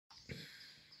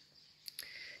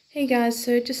Hey guys,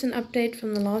 so just an update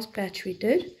from the last batch we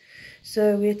did.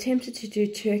 So we attempted to do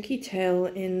turkey tail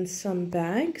in some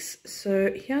bags.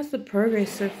 So here's the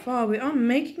progress so far. We are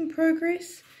making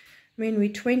progress. I mean,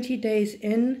 we're 20 days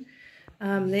in.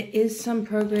 There is some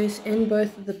progress in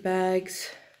both of the bags.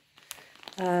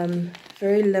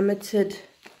 Very limited.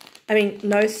 I mean,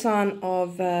 no sign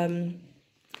of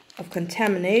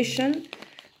contamination.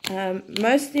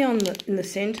 Mostly in the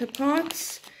center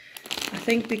parts. I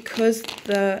think because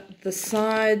the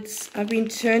sides, I've been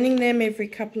turning them every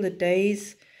couple of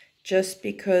days just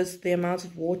because the amount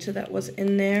of water that was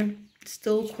in there.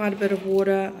 Still quite a bit of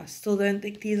water. I still don't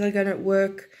think these are going to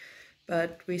work,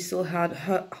 but we still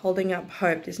holding up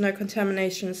hope. There's no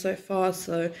contamination so far,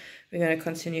 so we're going to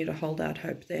continue to hold out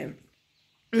hope there.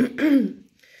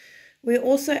 We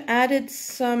also added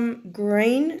some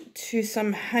grain to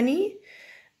some honey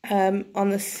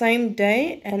on the same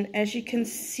day, and as you can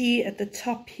see at the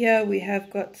top here, we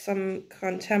have got some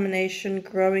contamination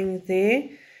growing there.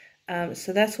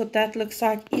 So that's what that looks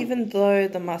like, even though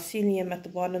the mycelium at the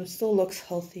bottom still looks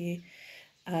healthy.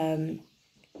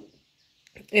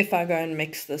 If I go and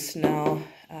mix this now,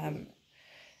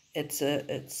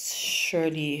 it's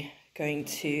surely going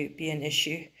to be an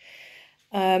issue.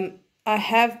 I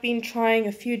have been trying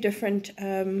a few different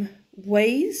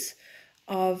ways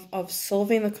of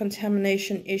solving the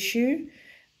contamination issue,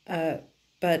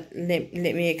 but let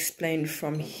me explain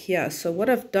from here. So what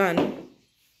I've done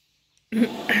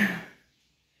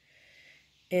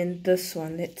in this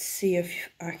one, let's see if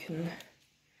I can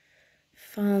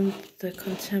find the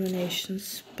contamination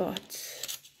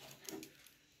spot.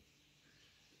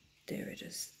 There it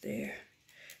is there.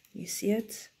 You see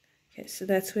it? Okay, so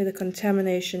that's where the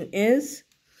contamination is.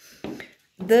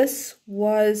 This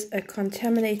was a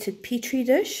contaminated Petri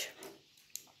dish,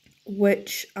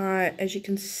 which as you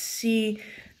can see,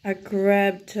 I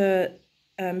grabbed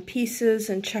pieces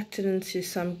and chucked it into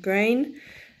some grain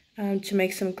to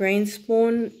make some grain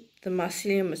spawn. The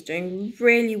mycelium was doing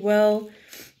really well,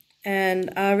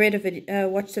 and I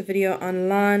watched a video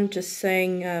online just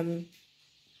saying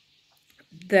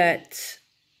that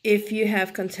if you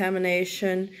have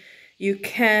contamination, you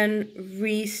can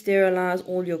re-sterilize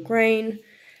all your grain,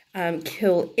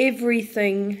 kill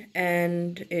everything,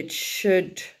 and it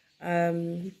should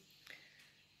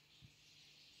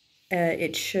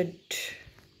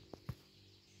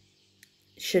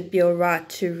be alright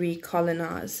to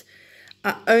recolonize.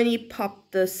 I only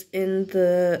popped this in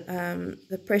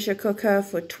the pressure cooker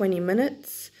for 20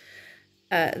 minutes.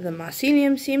 The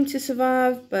mycelium seemed to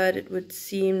survive, but it would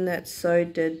seem that so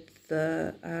did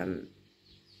the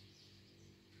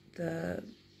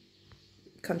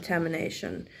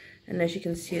contamination, and as you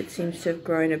can see, it seems to have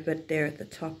grown a bit there at the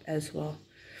top as well.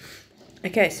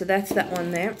 Okay, so that's that one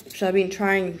there. So I've been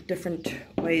trying different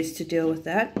ways to deal with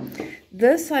that.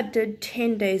 This I did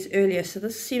 10 days earlier, so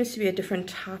this seems to be a different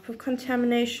type of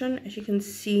contamination. As you can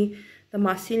see, the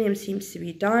mycelium seems to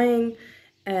be dying,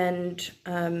 and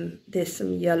there's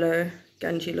some yellow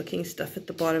gungy looking stuff at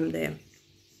the bottom there.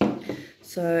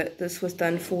 So this was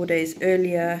done 4 days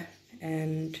earlier,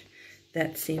 and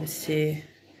that seems to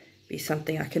be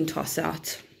something I can toss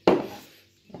out.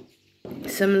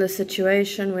 Similar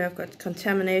situation where I've got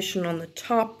contamination on the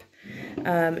top.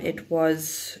 It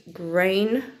was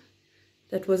grain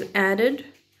that was added.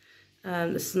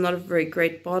 This is not a very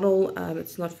great bottle.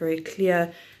 It's not very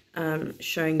clear,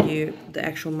 showing you the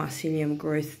actual mycelium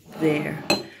growth there.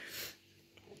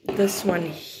 This one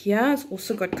here has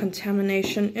also got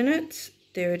contamination in it.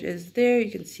 There it is there.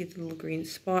 You can see the little green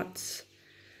spots.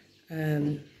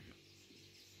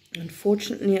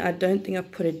 Unfortunately, I don't think I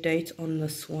put a date on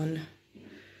this one.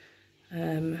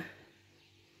 No,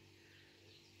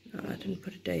 I didn't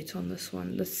put a date on this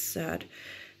one. This is sad.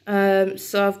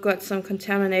 So I've got some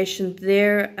contamination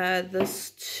there.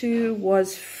 This too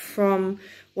was from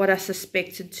what I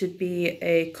suspected to be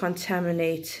a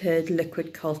contaminated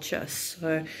liquid culture.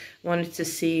 So I wanted to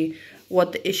see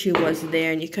what the issue was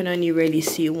there, and you can only really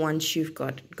see once you've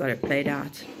got it played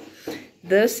out.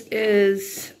 This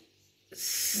is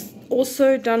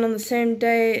also done on the same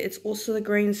day. It's also the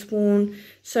grain spawn.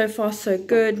 So far so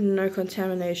good, no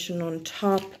contamination on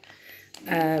top,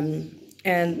 and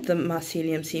the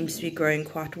mycelium seems to be growing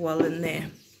quite well in there.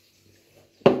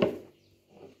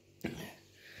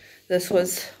 This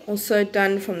was also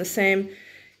done from the same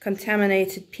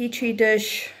contaminated Petri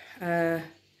dish a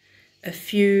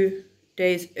few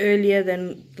days earlier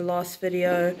than the last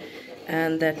video,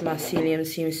 and that mycelium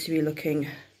seems to be looking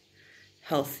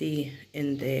healthy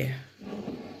in there.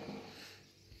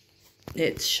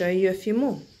 Let's show you a few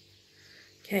more.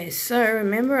 Okay, so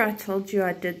remember I told you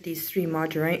I did these 3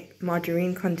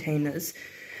 margarine containers.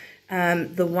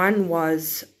 The one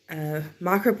was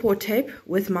micropore tape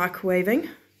with microwaving,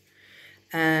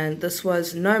 and this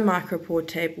was no micropore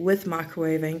tape with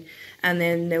microwaving, and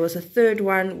then there was a third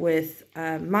one with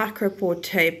micropore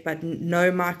tape but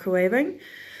no microwaving.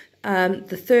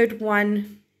 The third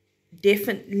one,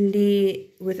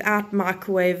 definitely without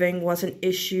microwaving, was an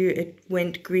issue. It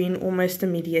went green almost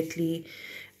immediately,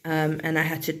 and I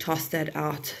had to toss that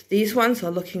out. These ones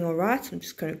are looking all right. I'm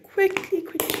just going to quickly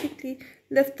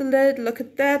lift the lid. Look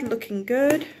at that, looking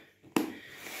good.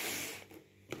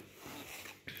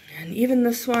 And even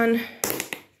this one,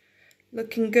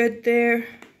 looking good there.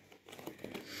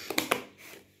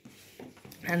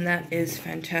 And that is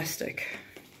fantastic.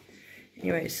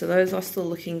 Anyway, so those are still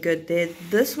looking good there.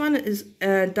 This one is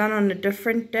done on a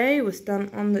different day. It was done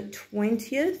on the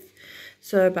 20th.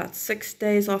 So about 6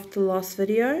 days after the last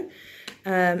video.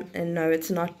 And no, it's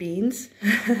not beans.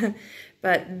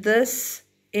 But this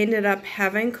ended up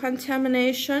having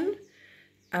contamination.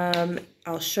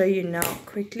 I'll show you now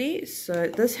quickly. So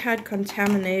this had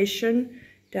contamination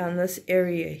down this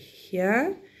area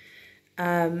here.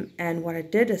 And what I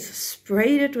did is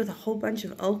sprayed it with a whole bunch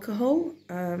of alcohol.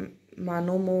 My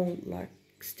normal like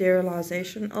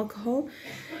sterilization alcohol.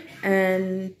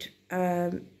 And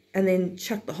then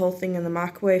chucked the whole thing in the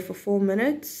microwave for 4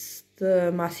 minutes.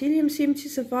 The mycelium seemed to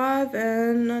survive,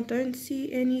 and I don't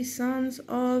see any signs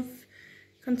of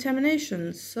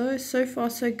contamination. So far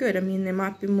so good. I mean, there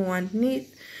might be more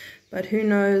underneath, but who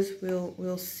knows?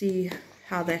 We'll see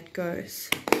how that goes.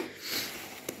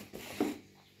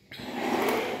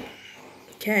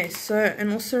 Okay, so,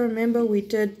 and also remember we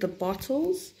did the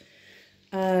bottles.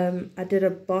 I did a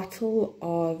bottle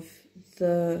of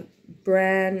the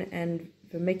bran and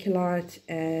vermiculite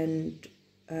and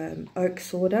oak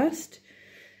sawdust,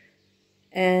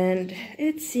 and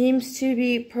it seems to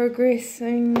be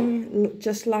progressing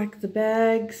just like the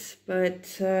bags,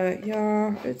 but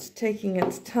yeah, it's taking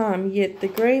its time. Yet the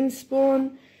grain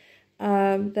spawn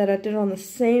that I did on the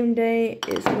same day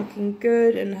is looking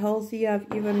good and healthy. I've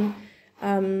even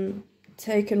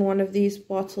taken one of these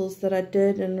bottles that I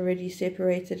did and already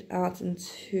separated out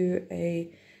into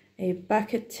a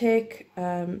bucket tech,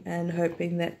 and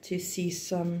hoping that to see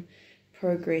some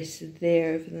progress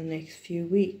there over the next few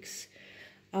weeks.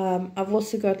 I've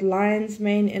also got lion's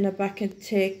mane in a bucket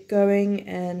tech going,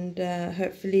 and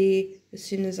hopefully as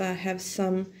soon as I have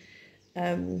some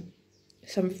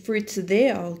fruits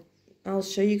there, I'll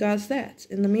show you guys that.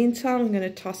 In the meantime, I'm going to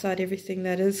toss out everything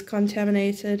that is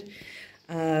contaminated,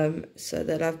 so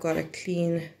that I've got a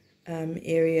clean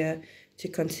area to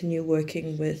continue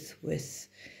working with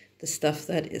the stuff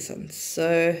that isn't.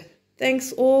 So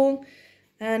thanks all,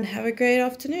 and have a great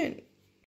afternoon.